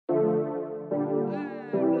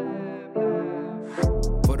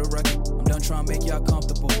trying to make y'all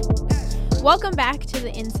comfortable. Welcome back to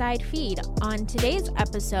the Inside Feed. On today's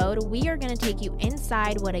episode, we are going to take you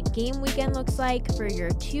inside what a game weekend looks like for your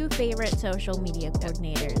two favorite social media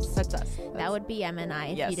coordinators. That's us. That would be Emma and I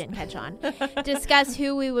if Yes. you didn't catch on. Discuss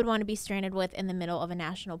who we would want to be stranded with in the middle of a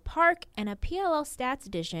national park and a PLL Stats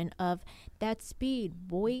edition of That Speed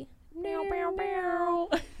Boiii.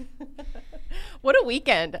 What a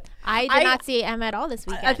weekend. I did not see Emma at all this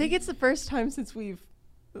weekend. I think it's the first time since we've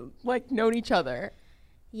known each other.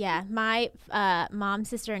 Yeah, my mom,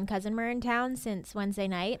 sister, and cousin were in town since Wednesday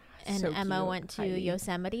night, and So Emma cute. went to Heidi.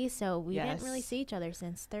 Yosemite, so we didn't Yes. really see each other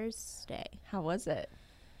since Thursday. How was it?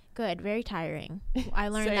 Good, very tiring. I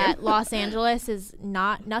learned Same. that Los Angeles is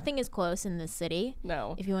nothing is close in this city.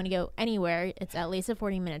 No. If you want to go anywhere, it's at least a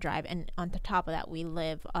 40-minute drive, and on the top of that, we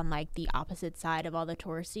live on the opposite side of all the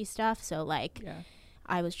touristy stuff, so Yeah.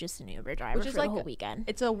 I was just an Uber driver Which is for the whole weekend.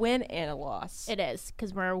 It's a win and a loss. It is,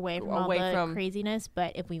 because we're away from all the craziness,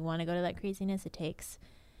 but if we want to go to that craziness, it takes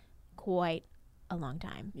quite a long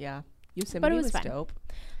time. Yeah. Yosemite But it was was fun. dope.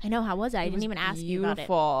 I know, how was it? I didn't was even ask you about it.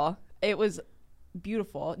 Beautiful. It was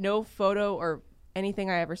beautiful. No photo or anything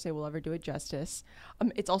I ever say will ever do it justice.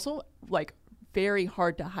 It's also very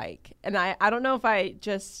hard to hike. And I don't know if I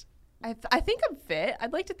think I'm fit.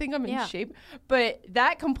 I'd like to think I'm in shape, but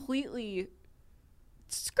that completely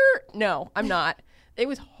no, I'm not. It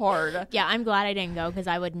was hard. Yeah, I'm glad I didn't go because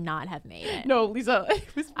I would not have made it. No, Lisa,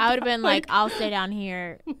 it was I would have been I'll stay down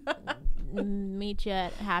here, meet you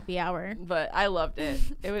at happy hour. But I loved it.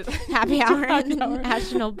 It was Happy hour Happy in hour.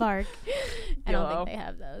 National Park. I don't Yellow. think they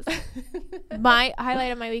have those. My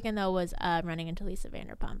highlight of my weekend, though, was running into Lisa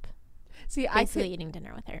Vanderpump. See, Basically eating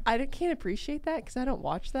dinner with her. I can't appreciate that because I don't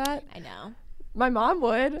watch that. I know. My mom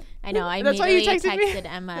would. I know. I That's why you immediately texted me. texted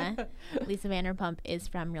Emma. Lisa Vanderpump is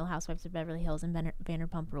from Real Housewives of Beverly Hills and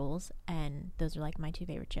Vanderpump Rules, and those are my two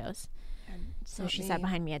favorite shows. So she sat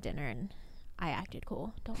behind me at dinner, and I acted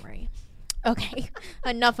cool. Don't worry. Okay,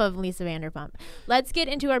 enough of Lisa Vanderpump. Let's get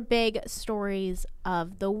into our big stories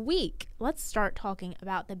of the week. Let's start talking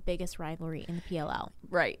about the biggest rivalry in the PLL.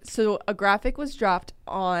 Right. So a graphic was dropped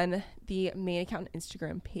on the main account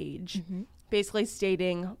Instagram page, basically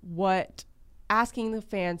stating asking the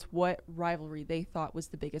fans what rivalry they thought was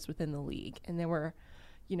the biggest within the league. And there were,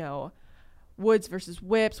 Woods versus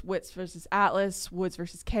Whips, Whips versus Atlas, Woods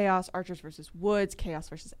versus Chaos, Archers versus Woods, Chaos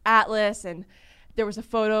versus Atlas. And there was a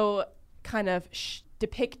photo kind of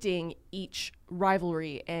depicting each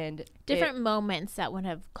rivalry and different moments that would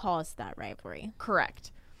have caused that rivalry.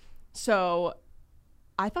 Correct. So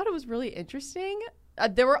I thought it was really interesting.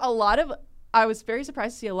 There were I was very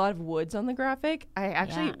surprised to see a lot of Woods on the graphic. I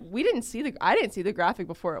didn't see the graphic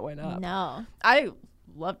before it went up. No. I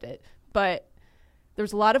loved it. But there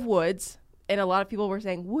was a lot of Woods, and a lot of people were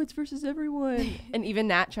saying Woods versus everyone. And even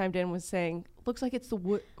Nat chimed in, was saying, looks like it's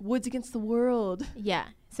the Woods against the world. Yeah.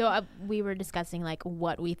 So we were discussing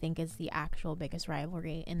what we think is the actual biggest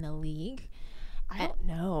rivalry in the league. I don't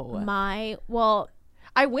know.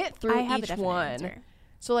 I went through have a each definite one. answer.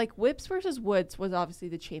 So Whips versus Woods was obviously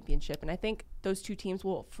the championship, and I think those two teams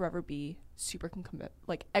will forever be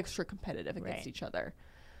extra competitive against each other.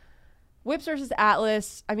 Whips versus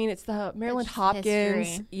Atlas, I mean, it's the Maryland It's Hopkins.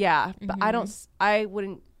 history. Yeah, but I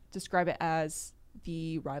wouldn't describe it as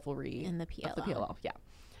the rivalry In the of PLL. the PLL.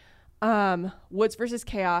 Yeah. Woods versus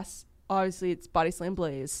Chaos, obviously it's Body Slam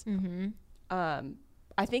Blaze.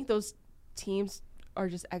 I think those teams are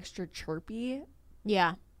just extra chirpy.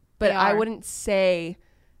 Yeah. But I wouldn't say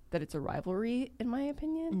that it's a rivalry, in my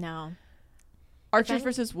opinion. No. Archers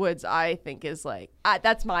versus Woods, I think, is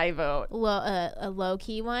that's my vote. A low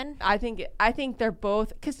key one. I think they're both.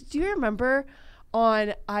 Because do you remember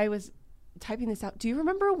I was typing this out. Do you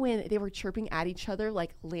remember when they were chirping at each other,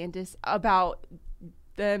 like Landis, about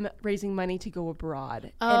them raising money to go abroad?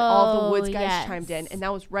 And all the Woods guys chimed in. And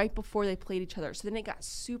that was right before they played each other. So then it got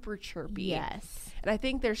super chirpy. Yes. And I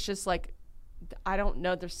think there's just I don't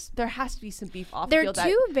know. There has to be some beef off There field. are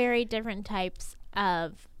two very different types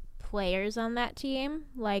of players on that team.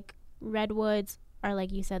 Redwoods are,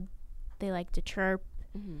 like you said, they like to chirp.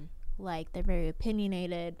 They're very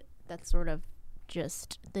opinionated. That's sort of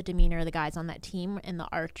just the demeanor of the guys on that team. And the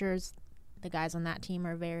Archers, the guys on that team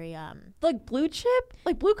are very blue chip,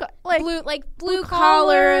 blue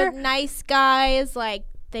collar, nice guys.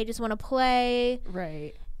 They just want to play.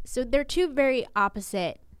 Right. So they're two very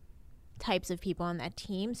opposite types of people on that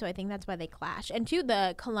team, so I think that's why they clash. And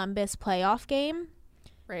the Columbus playoff game,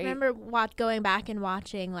 right? Remember going back and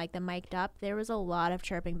watching the mic'd up, there was a lot of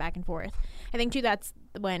chirping back and forth. I think that's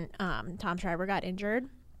when Tom Schreiber got injured,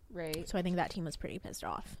 right? So I think that team was pretty pissed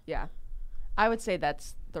off. Yeah, I would say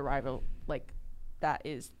that's the rival, that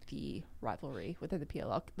is the rivalry within the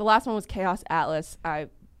PLL. The last one was Chaos Atlas.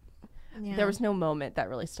 There was no moment that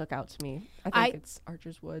really stuck out to me. I think it's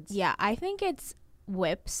Archer's Woods. Yeah, I think it's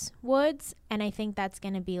Whips Woods, and I think that's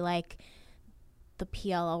going to be like the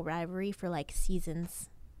PLL rivalry for like seasons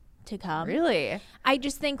to come. Really? I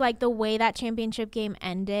just think like the way that championship game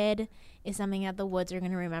ended is something that the Woods are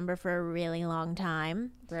going to remember for a really long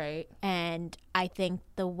time. Right. And I think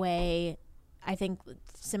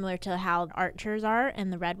similar to how Archers are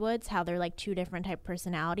and the Redwoods, how they're like two different type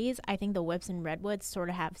personalities, I think the Whips and Redwoods sort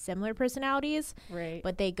of have similar personalities, right?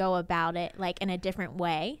 But they go about it like in a different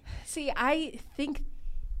way. See, I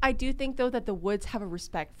do think though that the Woods have a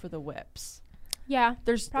respect for the Whips. Yeah,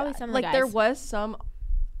 there's probably some like guys. There was some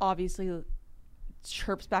obviously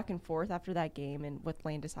chirps back and forth after that game and with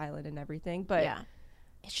Landis Island and everything, but yeah.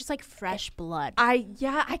 It's just like fresh blood. I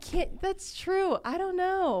can't. That's true. I don't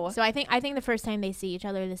know. So I think the first time they see each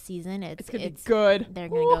other this season, it's gonna be good. They're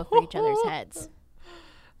gonna go for each other's heads.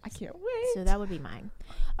 I can't wait. So that would be mine.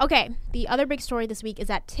 Okay, the other big story this week is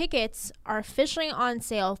that tickets are officially on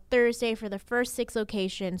sale Thursday for the first 6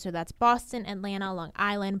 locations. So that's Boston, Atlanta, Long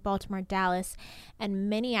Island, Baltimore, Dallas,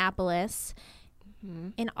 and Minneapolis. Mm-hmm.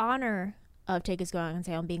 In honor of tickets going on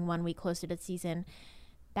sale and being 1 week closer to the season,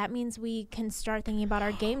 that means we can start thinking about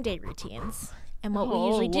our game day routines and what we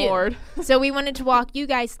usually do. So we wanted to walk you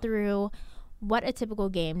guys through what a typical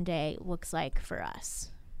game day looks like for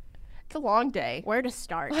us. It's a long day. Where to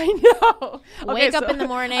start? I know. Wake up in the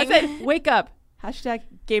morning. I said wake up.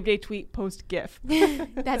 #game day tweet post GIF.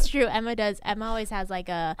 That's true. Emma does. Emma always has like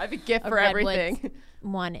I have a GIF for everything.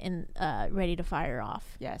 One in ready to fire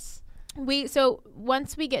off. Yes. So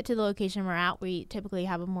once we get to the location we're at, we typically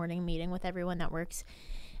have a morning meeting with everyone that works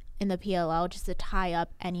in the PLL just to tie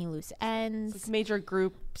up any loose ends. Like major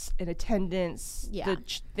groups in attendance, the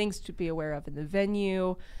things to be aware of in the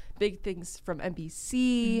venue, big things from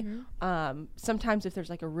NBC. Mm-hmm. Sometimes if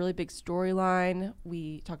there's like a really big storyline,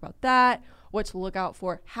 we talk about that. What to look out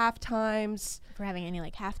for. Halftimes. If we're having any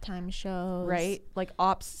like halftime shows. Right. Like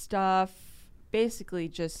ops stuff. Basically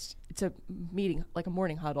just, it's a meeting, like a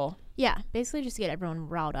morning huddle. Yeah. Basically just to get everyone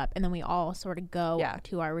riled up. And then we all sort of go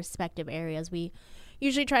to our respective areas. We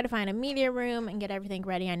usually try to find a media room and get everything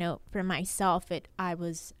ready. I know for myself, I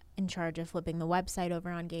was in charge of flipping the website over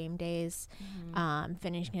on game days,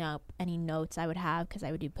 finishing up any notes I would have because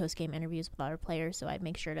I would do post-game interviews with other players. So I'd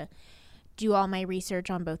make sure to do all my research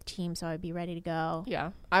on both teams so I'd be ready to go.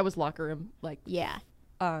 Yeah. I was locker room,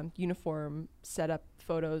 uniform, setup,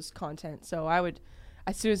 photos, content. So I would,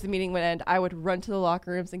 as soon as the meeting would end, I would run to the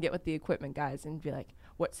locker rooms and get with the equipment guys and be like,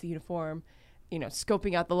 what's the uniform?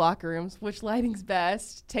 Scoping out the locker rooms, which lighting's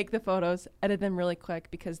best, take the photos, edit them really quick,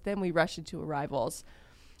 because then we rush into arrivals.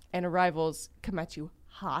 And arrivals come at you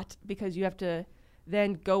hot because you have to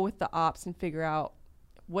then go with the ops and figure out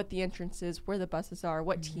what the entrance is, where the buses are,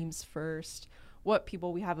 what teams first, what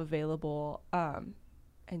people we have available.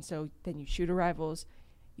 And so then you shoot arrivals,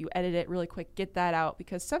 you edit it really quick, get that out,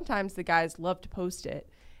 because sometimes the guys love to post it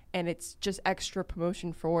and it's just extra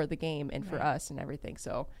promotion for the game and for us and everything.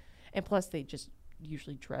 So, and plus they just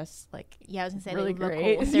usually dress like I was gonna say really they look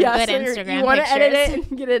great. Cool. They're good Instagram you want to edit it pictures.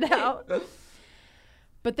 and get it out.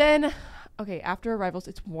 But then, after arrivals,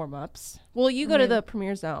 it's warm-ups. Well, you go to the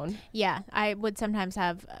Premier Zone. Yeah, I would sometimes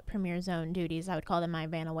have Premier Zone duties. I would call them my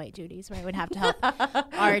Vanna White duties, where I would have to help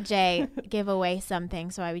RJ give away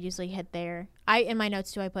something. So I would usually hit there. In my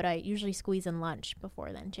notes too, I usually squeeze in lunch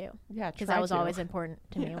before then too. Yeah, because that was always important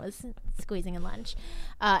to me, was squeezing in lunch.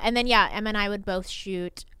 And then Emma and I would both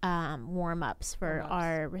shoot warm-ups for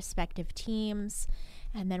our respective teams.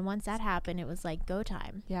 And then once that happened, it was like go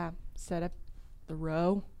time. Yeah, set up the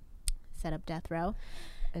row, set up death row,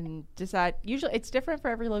 and decide. Usually it's different for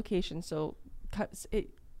every location, so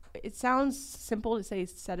it sounds simple to say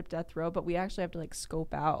set up death row, but we actually have to like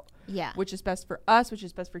scope out which is best for us, which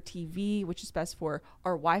is best for TV, which is best for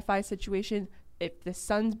our Wi-Fi situation. If the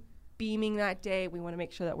sun's beaming that day, we want to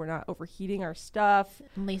make sure that we're not overheating our stuff.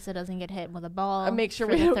 Lisa doesn't get hit with a ball. Make sure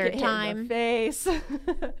we don't get hit in the face.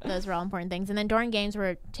 Those are all important things. And then during games,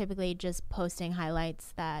 we're typically just posting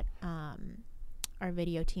highlights that our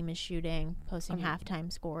video team is shooting, posting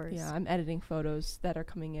halftime scores. Yeah, I'm editing photos that are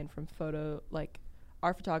coming in from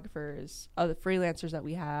our photographers, other freelancers that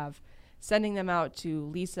we have, sending them out to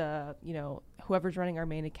Lisa, whoever's running our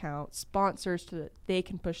main account, sponsors, so that they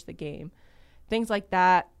can push the game, things like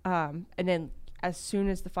that. And then as soon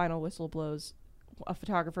as the final whistle blows, a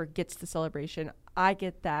photographer gets the celebration. I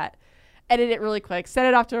get that, edit it really quick, send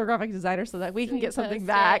it off to a graphic designer so that we can get something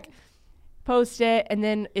back. Post it, and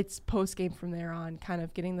then it's post game from there on, kind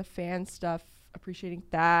of getting the fan stuff appreciating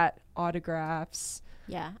that. Autographs.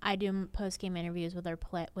 Yeah, I do post-game interviews with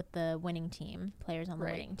with the winning team, players on the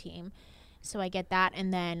winning team. So I get that.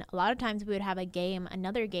 And then a lot of times we would have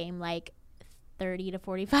another game, like 30 to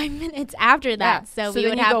 45 minutes after that. So we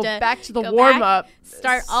would have to back to the warm-up.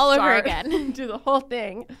 Start all over again. Do the whole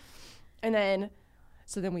thing. And then,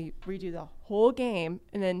 we redo the whole game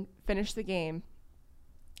and then finish the game.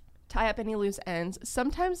 Tie up any loose ends.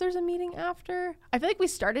 Sometimes there's a meeting after. I feel like we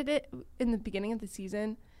started it in the beginning of the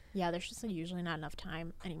season. Yeah, there's just usually not enough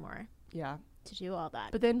time anymore. Yeah. To do all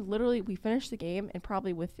that. But then literally we finished the game and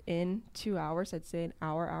probably within 2 hours, I'd say an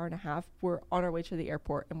hour and a half, we're on our way to the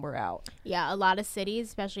airport and we're out. Yeah, a lot of cities,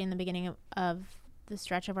 especially in the beginning of the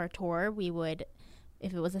stretch of our tour, we would,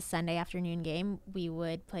 if it was a Sunday afternoon game, we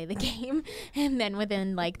would play the game and then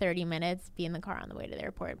within like 30 minutes be in the car on the way to the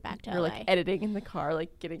airport back to LA. You're like editing in the car,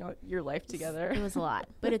 like getting your life together. It was a lot,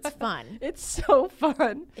 but it's fun. It's so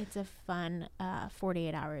fun. It's a fun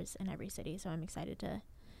 48 hours in every city, so I'm excited to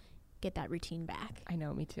get that routine back. I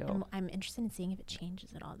know, me too. I'm interested in seeing if it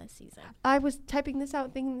changes at all this season. I was typing this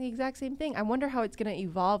out thinking the exact same thing. I wonder how it's going to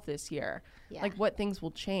evolve this year. Yeah. Like what things will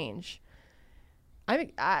change.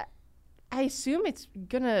 I assume it's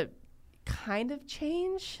going to kind of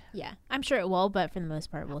change. Yeah, I'm sure it will, but for the most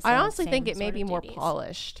part, we'll see. I honestly think it may be more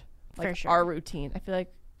polished. Like for sure. Our routine. I feel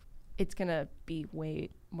like it's going to be way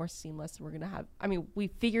more seamless. We're going to have, we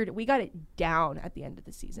got it down at the end of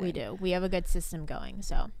the season. We do. We have a good system going,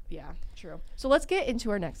 so. Yeah, true. So let's get into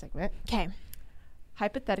our next segment. Okay.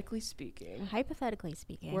 Hypothetically speaking. Hypothetically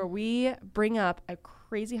speaking. Where we bring up a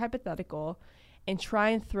crazy hypothetical and try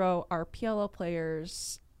and throw our PLL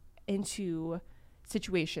players into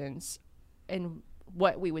situations and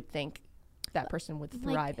what we would think that person would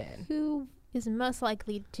thrive in. Who is most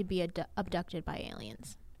likely to be abducted by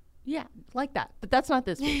aliens? Yeah, like that. But that's not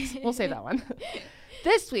this week's. We'll save that one.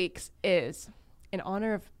 This week's is in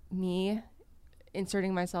honor of me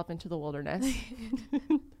inserting myself into the wilderness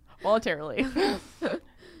voluntarily.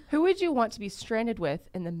 Who would you want to be stranded with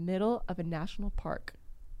in the middle of a national park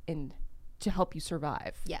and to help you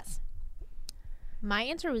survive? Yes. My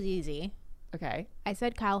answer was easy. Okay. I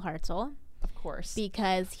said Kyle Hartzell. Of course.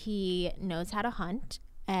 Because he knows how to hunt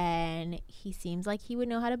and he seems like he would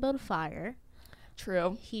know how to build a fire.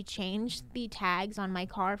 True. He changed the tags on my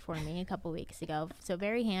car for me a couple weeks ago, so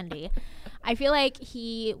very handy. I feel like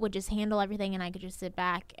he would just handle everything and I could just sit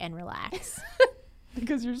back and relax.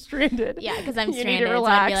 Because you're stranded. Yeah, because I'm stranded. So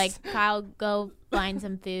I'd be like, Kyle, go find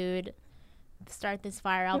some food, start this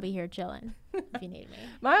fire. I'll be here chilling if you need me.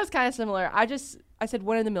 Mine was kind of similar. I said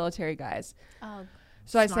one of the military guys. Oh,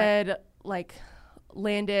 so smart. I said like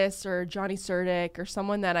Landis or Johnny Surdick or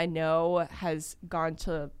someone that I know has gone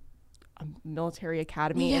to a military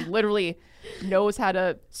academy and literally knows how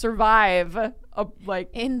to survive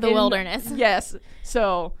in the wilderness. Yes.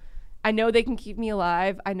 So I know they can keep me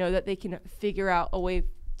alive. I know that they can figure out a way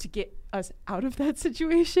to get us out of that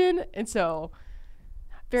situation. And so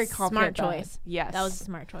very confident. Smart choice. Yes. That was a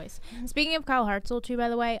smart choice. Speaking of Kyle Hartzell too, by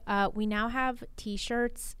the way, we now have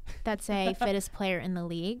t-shirts that say fittest player in the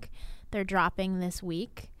league. They're dropping this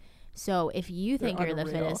week. So if you think you're the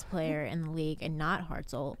fittest player in the league and not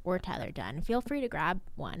Hartzell or Tyler Dunn, feel free to grab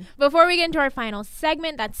one. Before we get into our final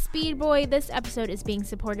segment, that's Speed Boiii. This episode is being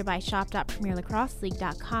supported by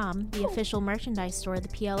shop.premierlacrosseleague.com, the official merchandise store of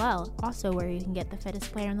the PLL, also where you can get the fittest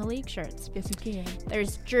player in the league shirts. Yes, you can.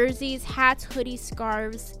 There's jerseys, hats, hoodies,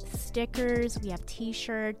 scarves, stickers. We have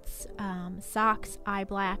t-shirts, socks, eye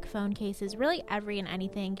black, phone cases, really every and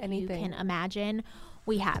anything you can imagine.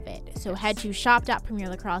 We have it. So head to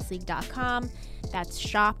shop.premierlacrosseleague.com. That's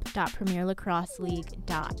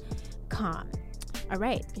shop.premierlacrosseleague.com. All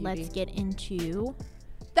right, let's get into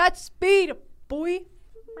that Speed Boiii.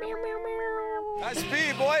 That's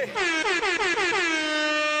Speed Boiii.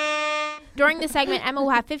 During the segment, Emma will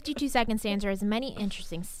have 52 seconds to answer as many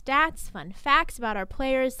interesting stats, fun facts about our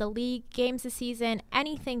players, the league, games this season,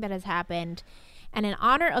 anything that has happened. And in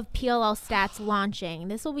honor of PLL Stats launching,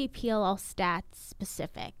 this will be PLL Stats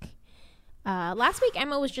specific. Last week,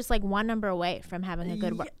 Emma was just like one number away from having a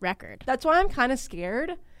good record. That's why I'm kind of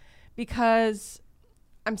scared, because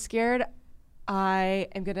I'm scared I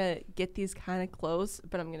am going to get these kind of close,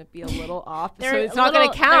 but I'm going to be a little off. So it's not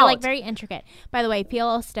going to count. They're like very intricate. By the way,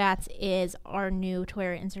 PLL Stats is our new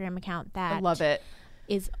Twitter, Instagram account that I love it.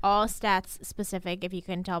 Is all stats specific, if you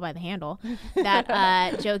can tell by the handle,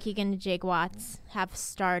 that Joe Keegan and Jake Watts have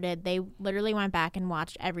started. They literally went back and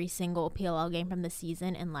watched every single PLL game from the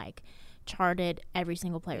season and like charted every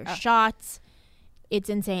single player's shots. It's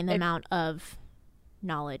insane the amount of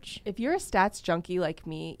knowledge. If you're a stats junkie like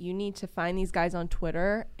me, you need to find these guys on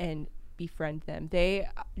Twitter and befriend them. They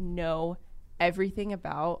know everything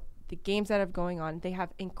about the games that have going on. They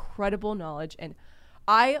have incredible knowledge, and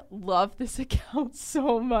I love this account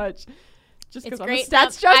so much. Just because I'm a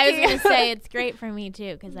stats junkie. I was going to say it's great for me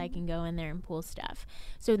too because I can go in there and pull stuff.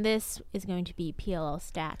 So this is going to be PLL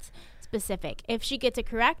Stats specific. If she gets it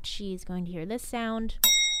correct, she's going to hear this sound.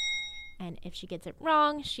 And if she gets it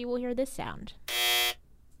wrong, she will hear this sound.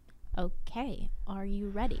 Okay. Are you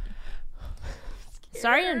ready?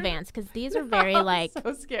 Sorry in advance because these are very like... I'm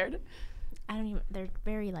so scared. They're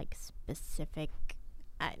very like specific.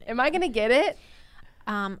 Am I going to get it?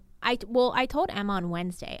 I told Emma on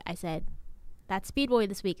Wednesday, I said, that Speed Boiii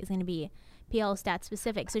this week is going to be PLL Stats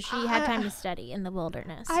specific. So she had time to study in the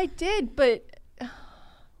wilderness. I did, but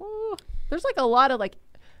there's like a lot of like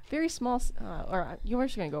very small. You're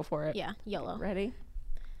just going to go for it. Yeah, YOLO. Ready?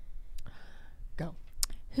 Go.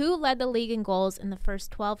 Who led the league in goals in the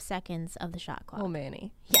first 12 seconds of the shot clock? Oh,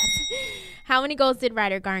 Manny. Yes. How many goals did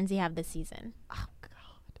Ryder Garnsey have this season? Oh,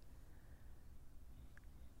 God.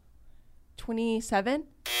 27?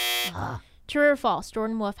 True or false?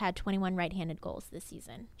 Jordan Wolf had 21 right-handed goals this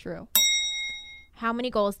season. True. How many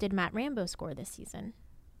goals did Matt Rambo score this season?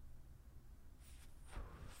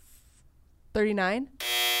 39?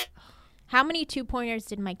 How many two-pointers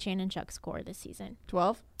did Mike Chanenchuk score this season?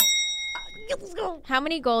 12? Let's go. How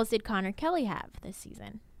many goals did Connor Kelly have this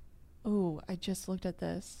season? Oh, I just looked at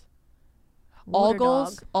this. Water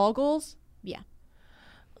dog. All goals? Yeah.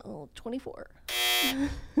 Oh, 24.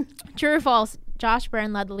 True or false? Josh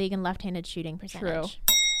Byrne led the league in left-handed shooting percentage.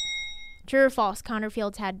 True or false? Connor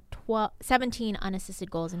Fields had 17 unassisted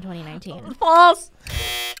goals in 2019. False.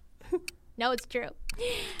 No, it's true.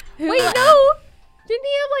 Wait, no. Didn't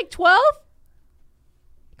he have like 12?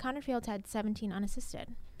 Connor Fields had 17 unassisted.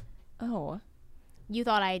 Oh. You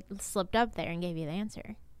thought I slipped up there and gave you the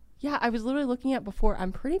answer. Yeah, I was literally looking at before.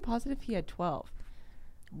 I'm pretty positive he had 12.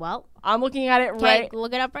 Well, I'm looking at it right.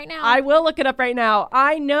 Look it up right now. I will look it up right now.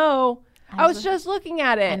 I know. I was just looking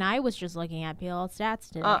at it. And I was just looking at PLL Stats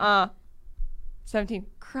today. 17.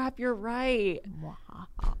 Crap, you're right.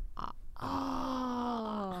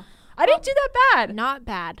 Oh. I didn't do that bad. Not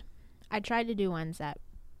bad. I tried to do ones that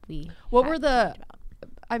we What were the...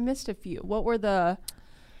 I missed a few. What were the...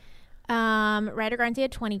 Ryder Garnsey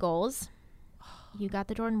had 20 goals. You got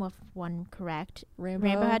the Jordan Wolf one correct.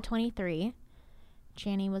 Rambo had 23.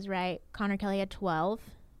 Channy was right. Connor Kelly had 12.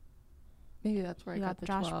 Maybe that's where I got the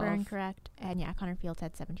Josh 12. Byrne correct. And yeah, Connor Fields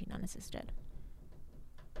had 17 unassisted.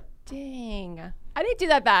 Dang. I didn't do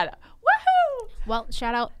that bad. Woohoo! Well,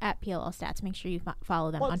 shout out at PLL Stats. Make sure you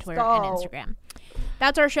follow them on Twitter and Instagram.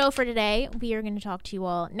 That's our show for today. We are going to talk to you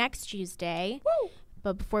all next Tuesday. Woo!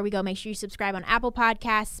 But before we go, make sure you subscribe on Apple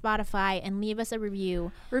Podcasts, Spotify, and leave us a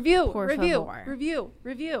review. Review.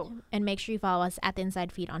 And make sure you follow us at The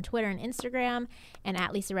Inside Feed on Twitter and Instagram, and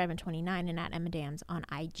at LisaRevan29 and at Emma Dams on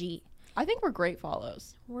IG. I think we're great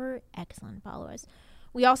follows. We're excellent followers.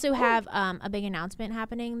 We also have a big announcement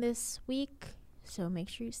happening this week, so make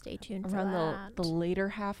sure you stay tuned for that. Around the later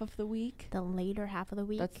half of the week. The later half of the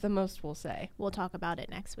week. That's the most we'll say. We'll talk about it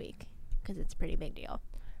next week because it's a pretty big deal.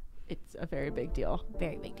 It's a very big deal.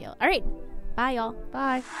 Very big deal. All right. Bye, y'all.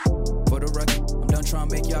 Bye. For the record, I'm done trying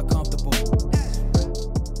to make y'all comfortable.